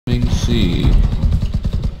C.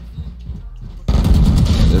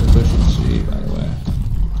 They're pushing C, by the way.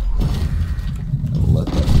 I will let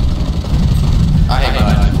that be known. I hate my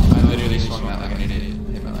life. I literally swung that like an idiot.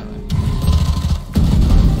 I hate my life.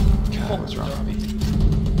 God, what's wrong with me?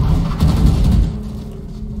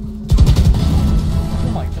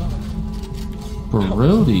 Oh my god.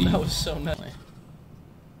 Brody. That was so nice.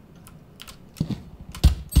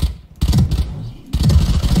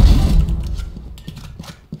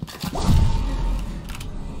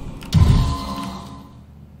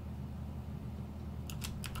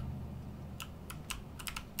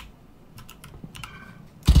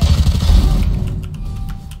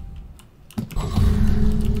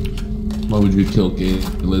 Why would you kill a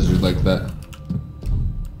lizard like that?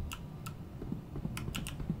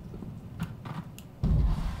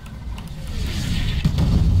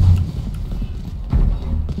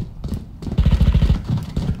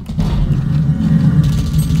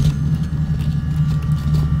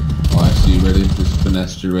 Oh, I see. Ready? Just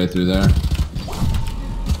finessed your way through there.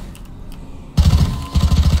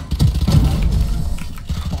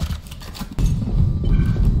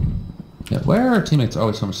 Yeah, why are our teammates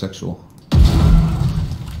always homosexual?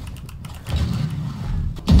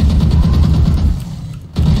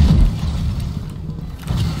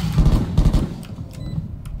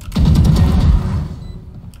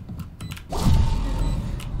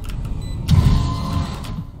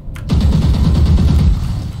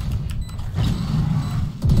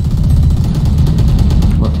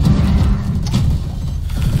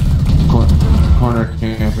 Corner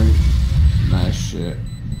camping. Nice shit.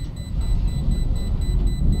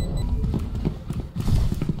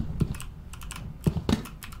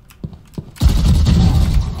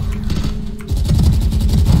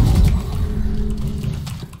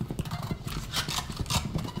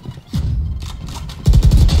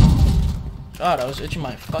 God, I was itching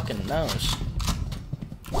my fucking nose.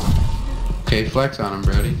 Okay, flex on him,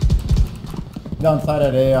 Brody. Downside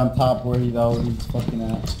at A on top where he's always fucking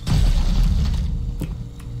at.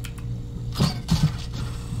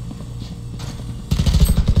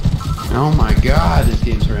 Oh my god, this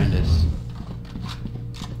game's horrendous.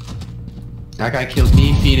 That guy killed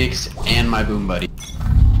me, Phoenix, and my boom buddy.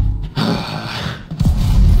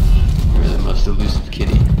 You're the most elusive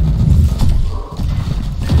kitty.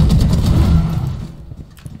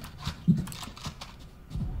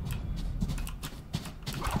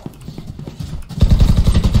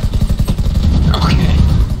 Okay.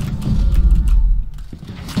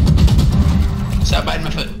 Stop biting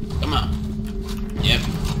my foot. Come on. Yep.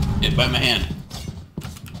 Yep, bite my hand.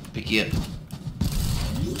 Pick you up.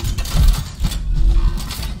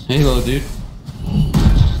 Hey, little dude.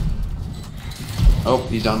 Oh,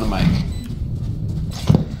 he's on the mic.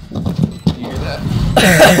 You hear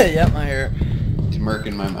that? Yep, I hear it. He's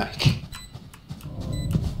murking my mic.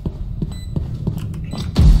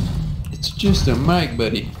 It's just a mic,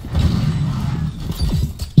 buddy.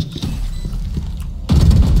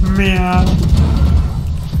 Meow.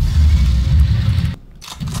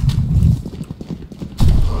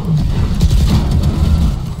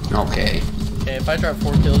 Okay. Okay, if I drop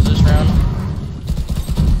 4 kills this round,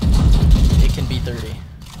 it can be 30.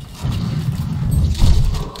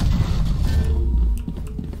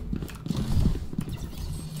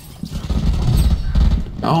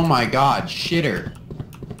 Oh my god, shitter.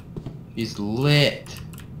 He's lit.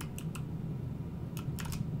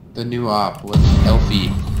 The new op was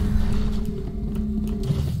Elfie.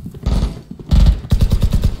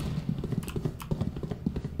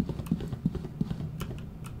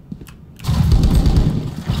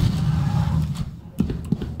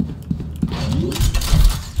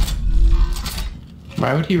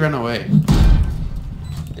 Why would he run away?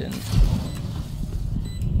 Didn't.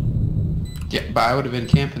 Yeah, but I would have been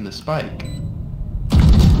camping the spike.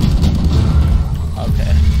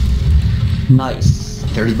 Okay. Nice.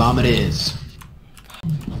 30 bomb it is.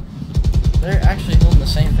 They're actually holding the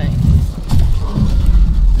same thing.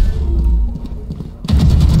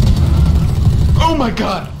 Oh my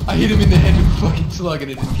god! I hit him in the head with a fucking slug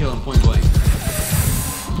and it didn't kill him point blank.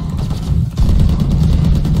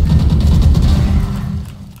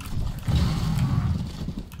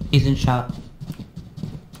 He's in shop.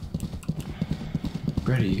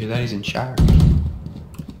 Brady, you hear that? He's in shower.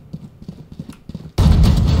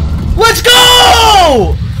 Let's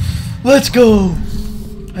go! Let's go!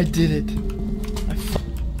 I did it.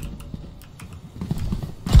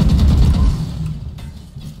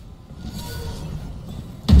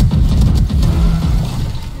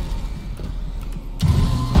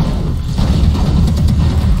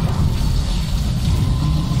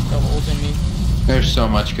 There's so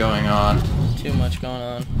much going on. Too much going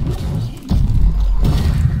on.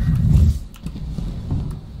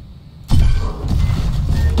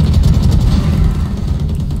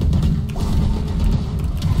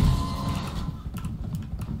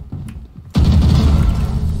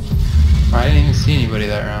 I didn't even see anybody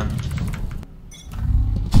that round.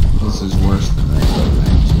 This is worse than I thought.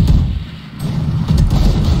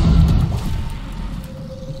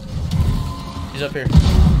 He's up here.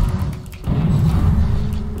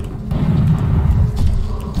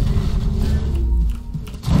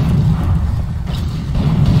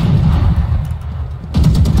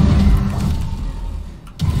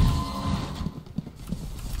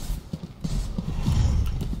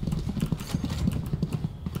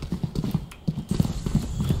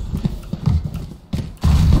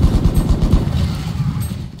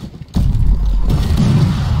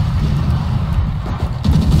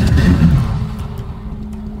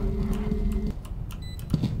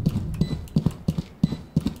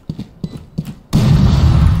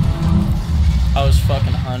 I was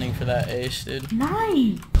fucking hunting for that ace, dude.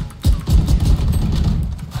 Nice.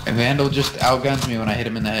 And Vandal just outguns me when I hit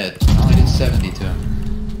him in the head. I only did 70 to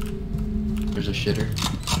him. There's a shitter.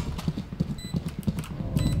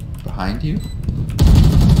 Behind you?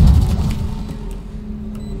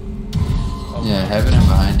 Oh, Yeah, heaven and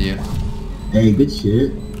behind you. Hey, good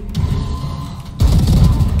shit.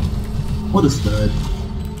 What a stud.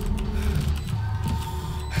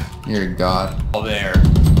 You're a god. All there.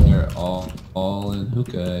 They're all in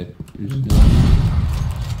hookah.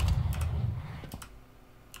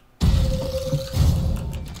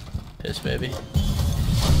 piss, baby.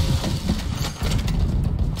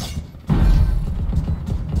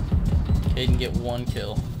 Caden get 1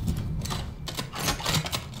 kill.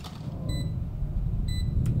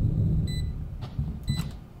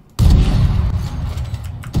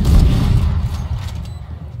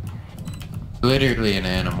 Literally an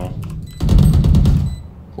animal.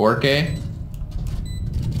 4K?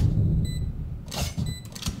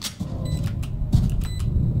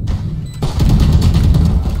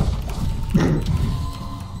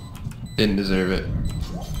 Didn't deserve it.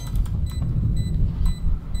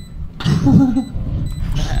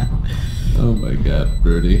 Oh my god,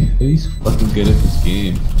 Birdie. He's fucking good at this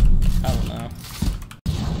game. I don't know.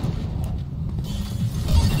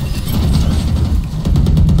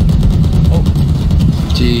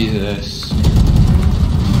 Oh. Jesus.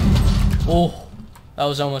 Oh. That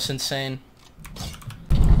was almost insane.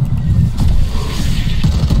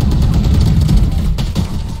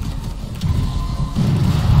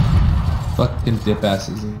 Fucking dip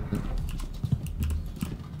asses.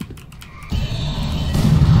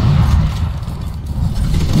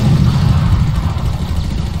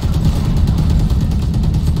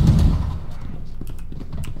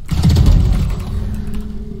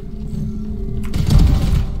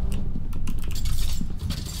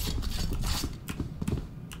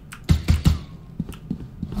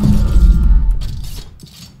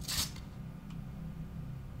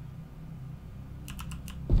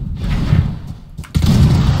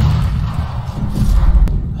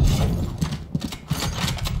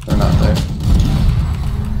 They're not there.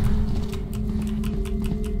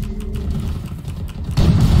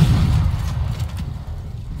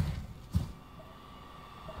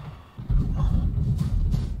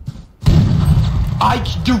 I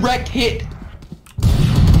direct hit.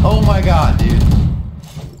 Oh my god, dude.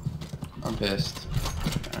 I'm pissed.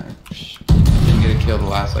 Didn't get a kill the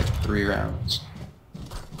last like 3 rounds.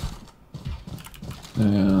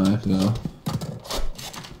 Yeah, I feel.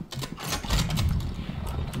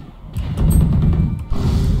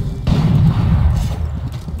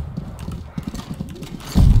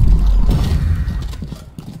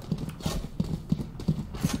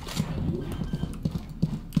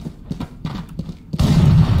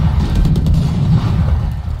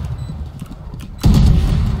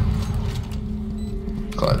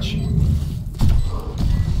 Clutch.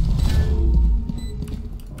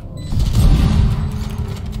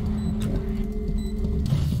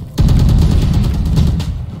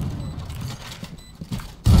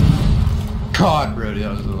 God, Brody,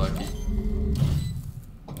 that was so lucky.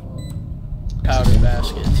 Powder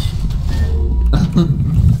baskets.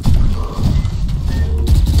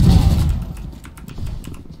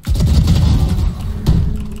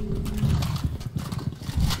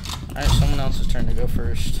 Alright, someone else's turn to go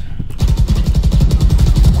first.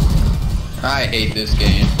 I hate this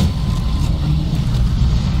game.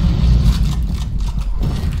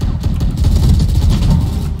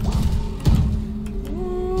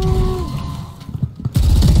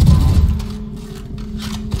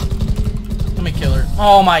 Let me kill her.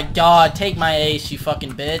 Oh my god, take my ace, you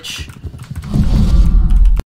fucking bitch.